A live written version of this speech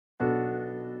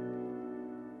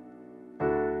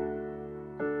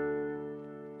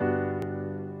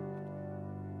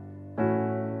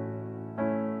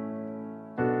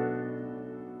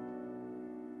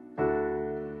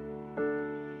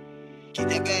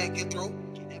that bag get through.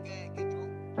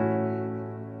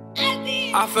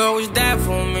 I felt I was dead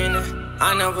for a minute.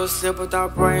 I never sleep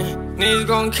without praying. Niggas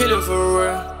gon' kill it for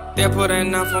real. They put a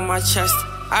knife on my chest.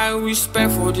 I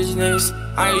respect for these niggas.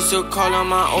 I used to call on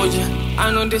my OG.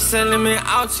 I know they selling me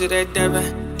out to that devil.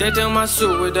 They tell my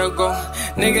suit with the gold.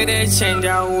 Nigga, they change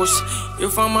their rules. You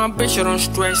find my bitch, you don't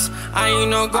stress. I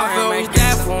ain't no go. I feel I was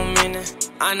dead for a minute.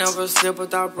 I never sleep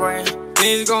without praying.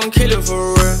 Niggas gon' kill it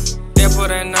for real. They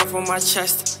put a knife on my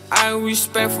chest. I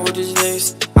respect for these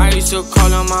niggas. I used to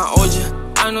call on my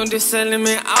OG. I know they selling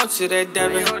me out to that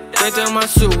devil. They tell my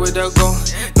suit with the gold.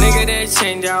 Nigga, they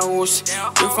change their rules.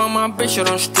 You find my bitch, you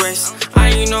don't stress. I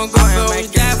ain't no go and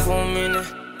make that for a minute.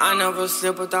 I never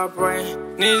sleep without praying.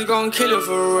 Niggas gon' kill it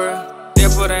for real. They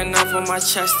put a knife on my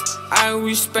chest. I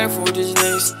respect for these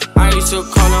niggas. I used to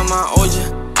call on my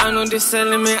OG. I know they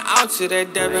selling me out to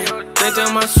that devil. They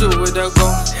tell my suit with the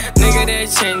gold. Nigga, they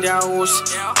change their rules.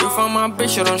 You find my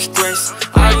bitch, you don't stress.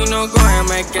 I ain't no go and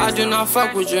make it. I do not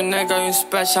fuck with you, nigga, you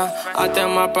special. I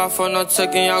thank my bro for not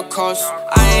taking your calls.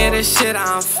 I hear the shit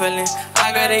I'm feeling.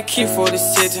 I got a key for the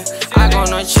city. I got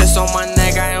no chest on my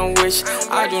neck, I ain't wish.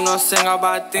 I do not sing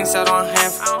about things I don't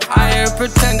have. I ain't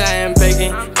pretend I ain't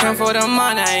begging. Came for the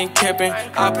money, I ain't keeping.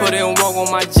 I put in work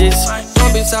on my G's.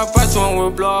 Don't be surprised when we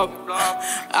blow up.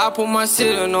 I put my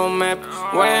city on no map.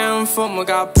 Where I'm from, I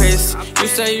got pissed. You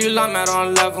say you like me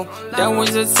on level. That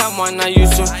was the time when I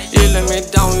used to. You let me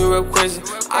down, you were crazy.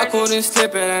 I couldn't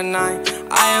sleep at night.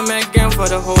 I am again for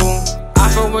the whole. I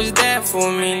feel was dead for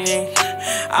a minute.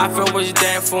 I feel was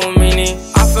dead for a minute.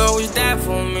 I feel was dead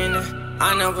for a minute.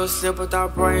 I never sleep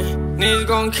without praying. Niggas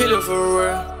gon' kill it for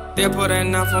real. They put a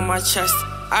knife on my chest.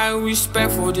 I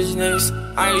respect for these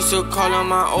niggas. I used to call on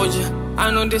my OG.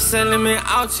 I know they selling me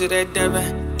out to that devil.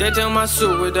 They tell my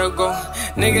suit with the gold.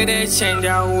 Nigga, they change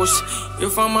their rules. You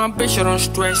find my bitch, you don't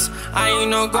stress. I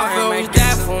ain't no go and make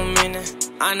that for a minute.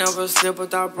 I never sleep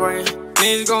without praying.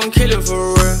 Niggas gon' kill it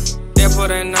for real. They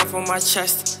put a knife on my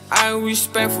chest. I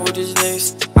respect for these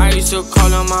niggas. I used to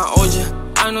call on my OG.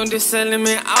 I know they selling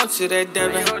me out to that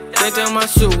devil. They tell my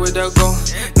suit with the gold.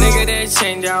 Nigga, they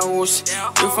change their rules.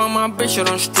 You find my bitch, you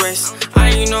don't stress. I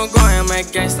ain't no go and make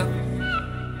gangsta.